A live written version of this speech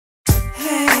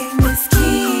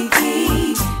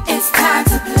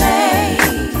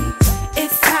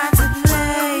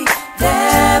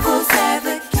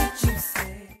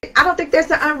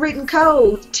unwritten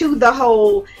code to the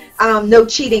whole no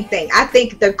cheating thing. I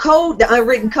think the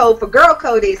unwritten code for girl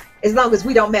code is as long as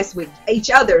we don't mess with each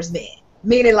other's men.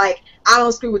 Meaning like, I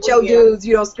don't screw with your dudes,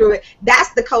 you don't screw it.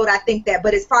 That's the code I think that.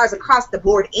 But as far as across the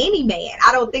board, any man,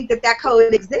 I don't think that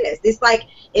code exists. It's like,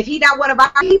 if he not one of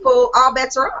our people, all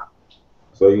bets are off.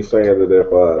 So you saying that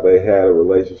if they had a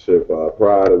relationship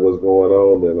prior to what's going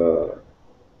on, then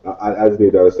I just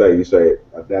need to understand. You say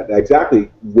that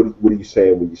exactly. What are you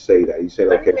saying when you say that? You say,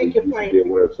 okay, you did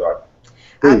whatever. Sorry.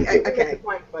 Okay.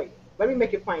 Let me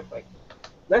make it plain for you.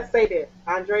 Let's say this,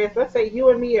 Andreas. Let's say you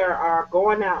and me are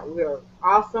going out. We're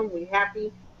awesome. We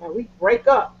happy, and we break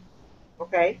up.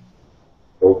 Okay.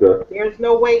 Okay. There's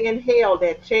no way in hell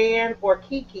that Chan or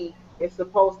KiKi is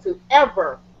supposed to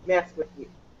ever mess with you.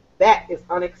 That is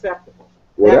unacceptable.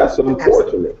 Well, that's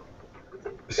unfortunate.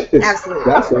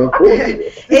 Absolutely. That's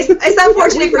unfortunate. It's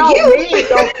unfortunate for you. We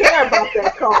don't care about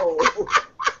that code.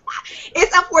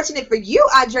 It's unfortunate for you,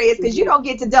 Andreas, because you don't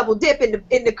get to double dip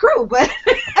in the crew, but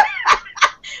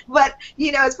but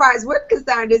you know, as far as we're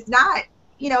concerned, it's not,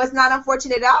 you know, it's not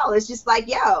unfortunate at all. It's just like,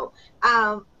 yo,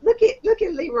 look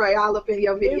at Leroy all up in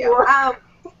your video. I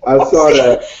saw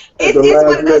that. It's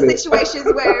one of those situations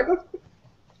where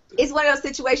it's one of those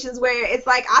situations where it's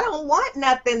like, I don't want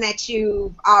nothing that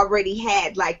you've already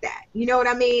had like that. You know what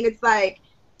I mean? It's like,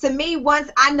 to me,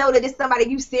 once I know that it's somebody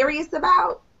you serious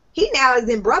about, he now is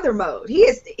in brother mode.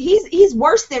 He's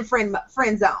worse than friend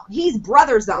zone. He's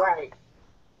brother zone.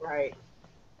 Right.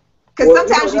 Because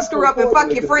sometimes you screw up and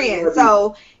fuck your friends.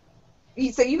 So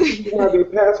you might be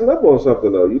passing up on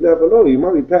something though. You never know. You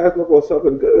might be passing up on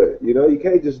something good. You know, you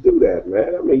can't just do that,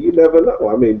 man. I mean, you never know.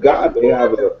 I mean, God may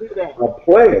have a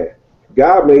plan.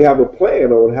 God may have a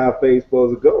plan on how things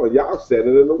supposed to go, and y'all set it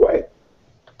in the way.